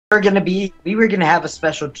we were gonna have a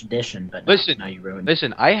special tradition, but Listen, now you ruined it.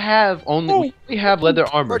 listen. We only have leather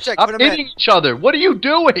armor. Vortex, Stop put 'em in. hitting each other. What are you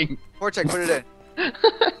doing? Vortex, put it in.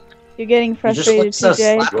 You're getting You just frustrated, look so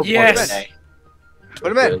TJ. slappable Yes. today.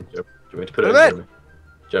 Put 'em in. Do you want me to put Put it 'em in?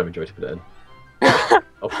 Jeremy, do you want me to put it in?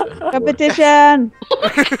 I'll put it in. Competition.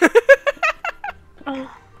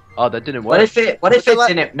 Oh, that didn't What work. if it? What if Put it's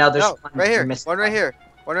the in it? No, there's No, one right here. missing. One right here.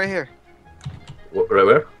 One right here. Right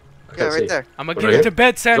where? I Yeah, can't right see. there. I'm gonna Right get here? into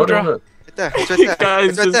bed, No, no, Sandra. no. Right there. It's right there. Guys,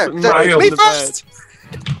 It's right there. just It's right there. right Me on the bed. first!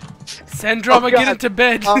 Sandra, I'm gonna get into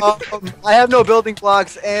bed. I have no building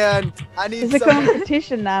blocks and I need It's a some.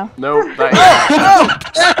 competition now. No, that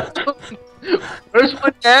There's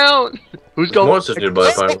one down. Who's There's going? monsters nearby,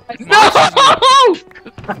 apparently. No!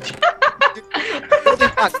 Building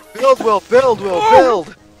blocks. Build, Will. Build, Will.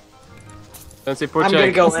 Build. Don't say I'm poor gonna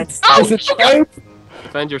check. go in.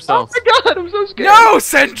 Defend Oh yourself. my god, I'm so scared. No,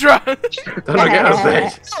 Sandra. Don't get out of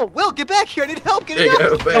bed. No, Will, get back here. I need help. Get Yeah, help. get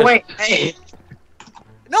out of bed. Oh wait, hey.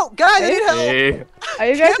 No, guys, I need help. Hey, Are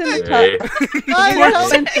you guys in the Hey. top? Guys, What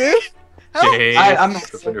help. went through? Help. hey. I'm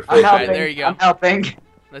Defend your I'm face. helping. there you go. I'm helping.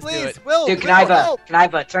 Let's do Please, it. Will. Dude, Will, Kniva, help.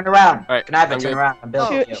 Kniva, turn around. Alright, Kniva, I'm turn good. around. I'm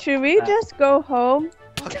building you. Should we just go home?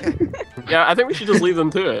 Okay. Yeah, I think we should just leave them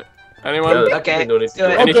to it. Anyone? Yeah, Okay, no need let's to do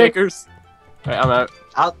it. Any Okay. shakers? Alright, I'm out.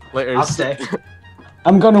 I'll- Later. I'll stay.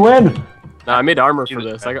 I'm gonna win. Nah, I made armor for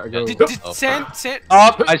this. I gotta go. Did Sand?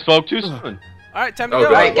 Oh, I spoke too soon. All right, time to Oh go.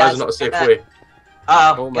 god, Alright, why is guys, it not a safe uh, way?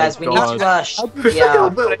 Oh my Guys, we need God. to rush. Build Yeah.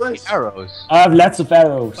 this. Arrows. I have lots of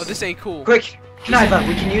arrows. Oh, this ain't cool. Quick, Kniva,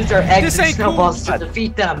 we can use our eggs This and ain't snowballs cool. to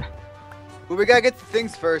defeat them. But we gotta get the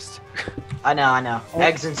things first. I know.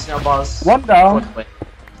 Eggs and snowballs. One down. Quick.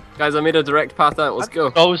 Guys, I made a direct path out. Let's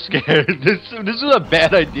go. So scared. This is a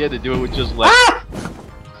bad idea to do it with just legs.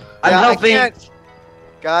 I'm Yeah, I helping. can't.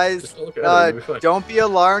 Guys, Just look at it, you'll be fine. don't be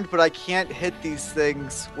alarmed, but I can't hit these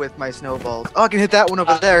things with my snowballs. Oh, I can hit that one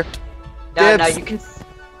over there. No, Dibs. you can.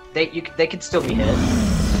 They can still be hit.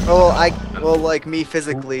 Well, like me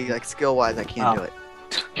physically, like skill wise, I can't Oh. do it.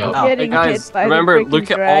 Oh. Hey Getting guys, hit by the remember, freaking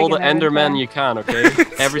look at all the dragon every Endermen time. you can, okay?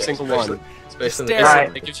 Every single one. Especially in Stairs. the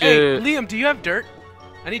Alright. It gives Hey, you... Liam, do you have dirt?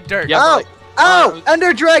 I need dirt. Yeah, Ow! but Ow!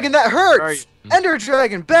 Ender Dragon, that Sorry. hurts! Ender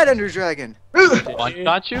Dragon, bad Ender Dragon! One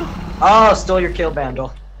got you? Oh, stole your kill,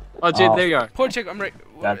 Bandle. Oh, Jade, Oh. there you are. Poor chick, I'm right.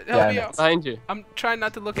 God Help damn me it. out. Behind you. I'm trying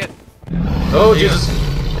not to look at. Oh Jesus!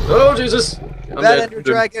 Oh Jesus! I'm That dead. Ender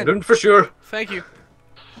Dragon. Doomed for sure. Thank you.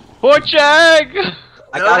 Poor Chag!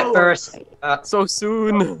 I got No. it first. So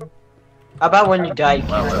soon. How about when you die, you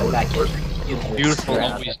Wow, can't that go was back the worst. in? Beautiful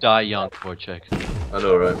always die young, poor chick. I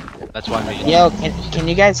know, right? That's why me. Yo, can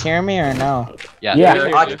you guys hear me or no? Yeah. Yeah.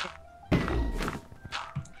 Yeah.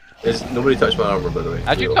 Nobody touched my armor, by the way.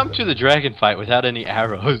 How'd you come to the dragon fight without any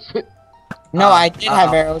arrows? No, I did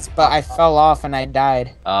have arrows, but I fell off and I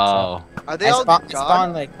died. Oh. Are they I all spawned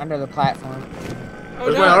gone? like under the platform. Oh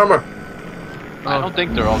Where's no. my armor? I don't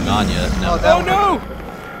think they're all gone yet. Oh, No. that Oh one.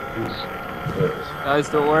 no! There it is. Guys,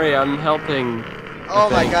 don't worry, I'm helping. Oh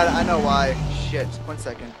my Okay. god, I know why. Shit, 1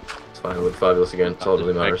 second. It's fine, I look fabulous again. That's all that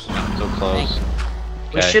really matters. So close.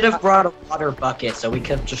 We Okay. should have brought a water bucket so we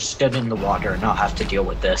could have just stood in the water and not have to deal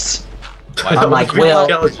with this. That Unlike would be Will,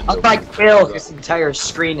 intelligent. unlike Will, whose entire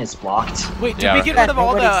screen is blocked. Wait, did Yeah. we get rid of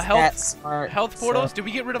all the Nobody's that health smart, health so- portals? Did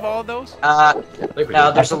we get rid of all of those? I think we No,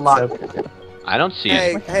 did. there's a lot. I don't see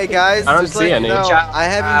Hey, it. hey guys, I don't just see let any. you know, Good job. I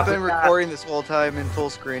haven't been we got- recording this whole time in full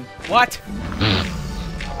screen. What?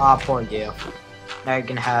 Ah, poor you. Now you're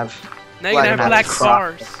gonna have. Now you're gonna have black crop.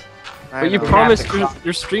 stars. I But you know. promised have to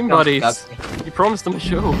your stream Don't buddies. disgust me. You promised them a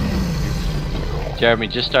show. Jeremy,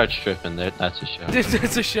 just start stripping. That's a show.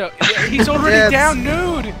 It's a show. Yeah, he's already Yes. down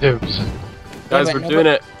nude. Dibs. Guys, but we're nobody- doing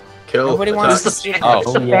it. Kill. Nobody attack. wants This to is see the, Oh, this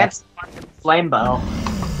is the yeah. fancy flame bow.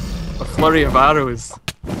 A flurry of arrows.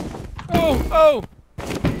 Oh!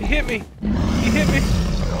 He hit me. He hit me.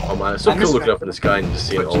 Oh man, it's so I'm cool just- looking up in the sky and just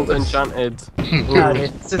seeing all Which is this. enchanted. No,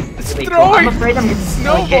 dude, this is really cool. throwing I'm afraid I'm gonna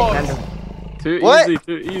snowballs. get under. Too What? easy,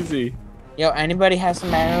 too easy. Yo, anybody have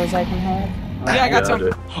some arrows I can have? Yeah, I got some.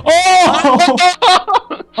 do. Oh!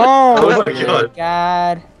 Oh, Oh my my god.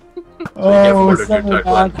 god. Yeah, Oh, forward, son of a attack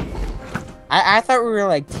god. I thought we were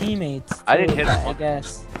like teammates. I didn't too, hit but him. I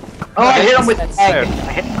guess. Oh, I hit him with That's an egg. fair.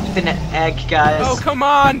 I hit him with an egg, guys. Oh, come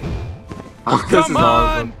on! Oh, this Come is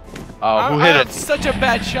awesome. on! Oh, who I hit have it? such a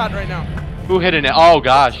bad shot right now. Who hit it? Oh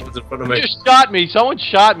gosh. It's in front of You me. just shot me. Someone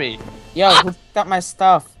shot me. Yo, who picked up my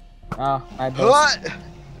stuff? Oh, my bad. What? I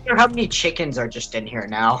wonder how many chickens are just in here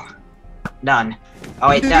now? None. Oh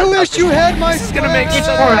wait, You that, wish you had my This is gonna make such a-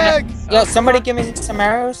 swag! Yo, somebody give me some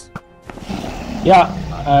arrows. Yeah.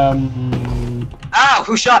 Ow!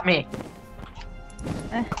 Who shot me?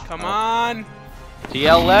 Come on!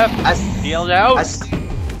 TL left. TL's out.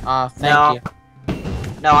 Thank No. you.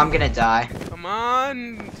 No, I'm gonna die. Come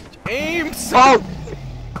on. Aim. Oh!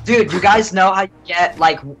 Dude, you guys know how you get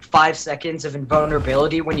like 5 seconds of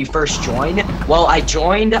invulnerability when you first join? Well, I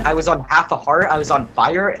joined, I was on half a heart, I was on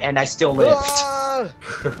fire, and I still lived. Ah!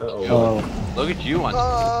 Oh. Look at you on.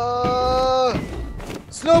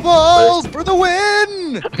 Snowballs for the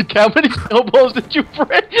win! How many snowballs did you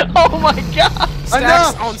break? Oh my god! Stacks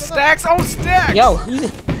Enough! on stacks on stacks. Yo,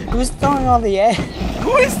 who's throwing all the eggs?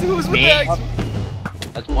 Who's with Me. that?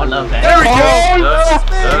 That's one love There that. we go.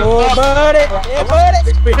 Oh, buddy! Yeah,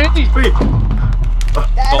 buddy! That XP, bro!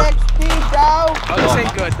 Oh, this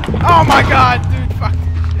ain't good. Oh my god, dude. Fuck.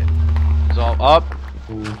 It's all up.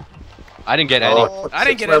 I didn't get any. I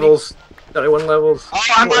didn't get levels. 31 levels. Oh,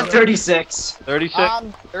 I'm on 36. 36.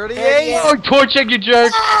 38! Oh, Torchic, you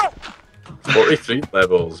jerk! 43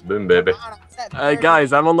 levels. Boom, baby.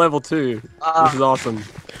 Guys, I'm on level 2. This is awesome.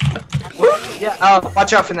 Yeah,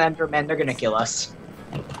 watch out for the Endermen, they're gonna kill us.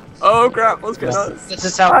 Oh crap, let's get us. This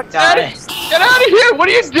is how we die. Get out of here! What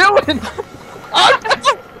are you doing?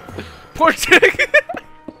 Poor chick.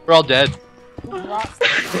 We're all dead. Go,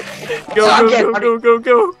 Go, go, go, go,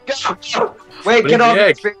 go. Go! Wait, Bring get all the the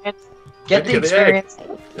egg. experience. Get the Get the egg. experience.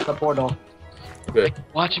 The portal. Okay.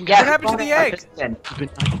 Watch him Yeah, What happened to the egg?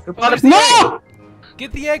 Who brought us No!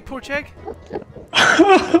 Get the egg, poor chick.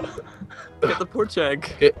 Get the poor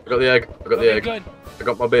egg. Okay, I got the egg. I got the Okay, egg. good. I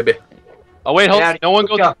got my baby. Oh wait, hold Yeah, on. No one let's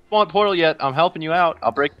goes go. to the spawn portal yet. I'm helping you out.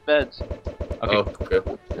 I'll break the beds. Okay. Oh,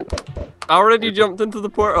 okay. I already jumped into the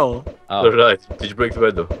portal. Oh, Right. Did you break the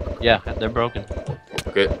bed though? yeah, they're broken.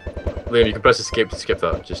 Okay. Liam, you can press escape to skip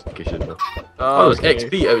that, just in case you didn't know. Oh, Oh, there's okay.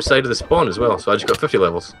 XP outside of the spawn as well, so I just got 50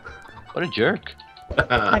 levels. What a jerk.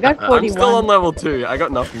 I got I'm still on 41. level 2. I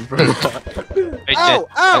got nothing from that. Hey, Ow!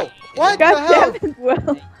 Ow! What the God hell? damn it,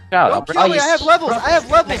 Will. I'll Don't break- kill me! I have levels! I have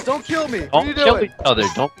levels! Don't kill me! What are you Don't kill doing? each other.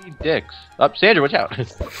 Don't be dicks. Sandra, watch out.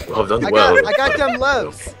 Well, I've done I well. got them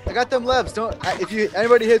levs. I got them levs. Don't. If you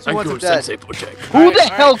anybody hits me Thank once, you, I'm dead. Sensei poor egg. Who Alright, the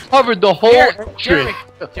alright. hell covered the whole Here, entrance? Jeremy.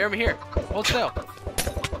 Jeremy, here. Hold still.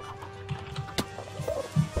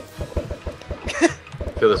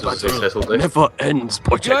 I feel this was a successful day. Never ends,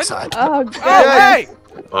 poor Good. egg side. Oh, Oh, God. hey!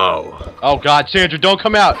 Oh. Oh god, Sandra, don't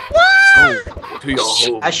come out. To your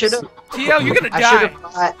home. I should have. TL, you're gonna I should die. have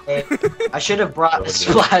brought a. I should have brought a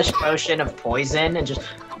splash potion of poison and just.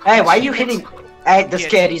 Hey, why are you hitting? Hey, this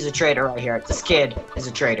Get kid, he's a traitor right here. This kid is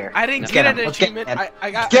a traitor. I didn't Let's get him. an Let's get achievement. him.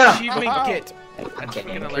 I got Get him. achievement get. That's Okay, freaking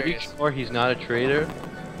Pretty hilarious. sure he's not a traitor.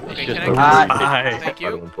 It's Okay, just can a I- Bye. Thank I don't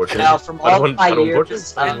you. want portion. Now, from I don't all want- my I don't want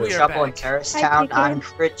years portion. And we are Trouble in back. Terrace Hi, Town, Chicken. I'm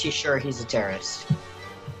pretty sure he's a terrorist.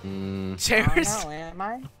 Terrorist. Oh, am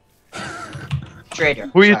I? Traitor.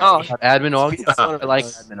 Who are you Sorry. talking about? Admin Augie? Son of I a like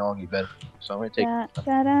gun. Admin Augie better. So I'm gonna take. Da,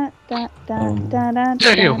 da, da, da, da, da, da,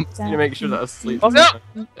 Damn. da, Need to make sure that I sleep. Oh no!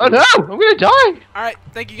 Oh no! I'm gonna die! Alright,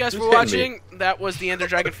 thank you guys for Who's hitting watching. That was the Ender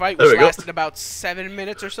Dragon fight, There which we go. lasted about 7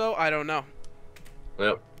 minutes or so. I don't know.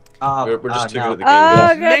 Yep. Oh, We're just too no. good at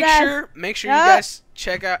the game. Oh, Make goodness. sure you Ah. guys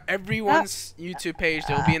check out everyone's YouTube page.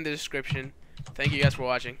 They'll be in the description. Thank you guys for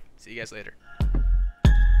watching. See you guys later.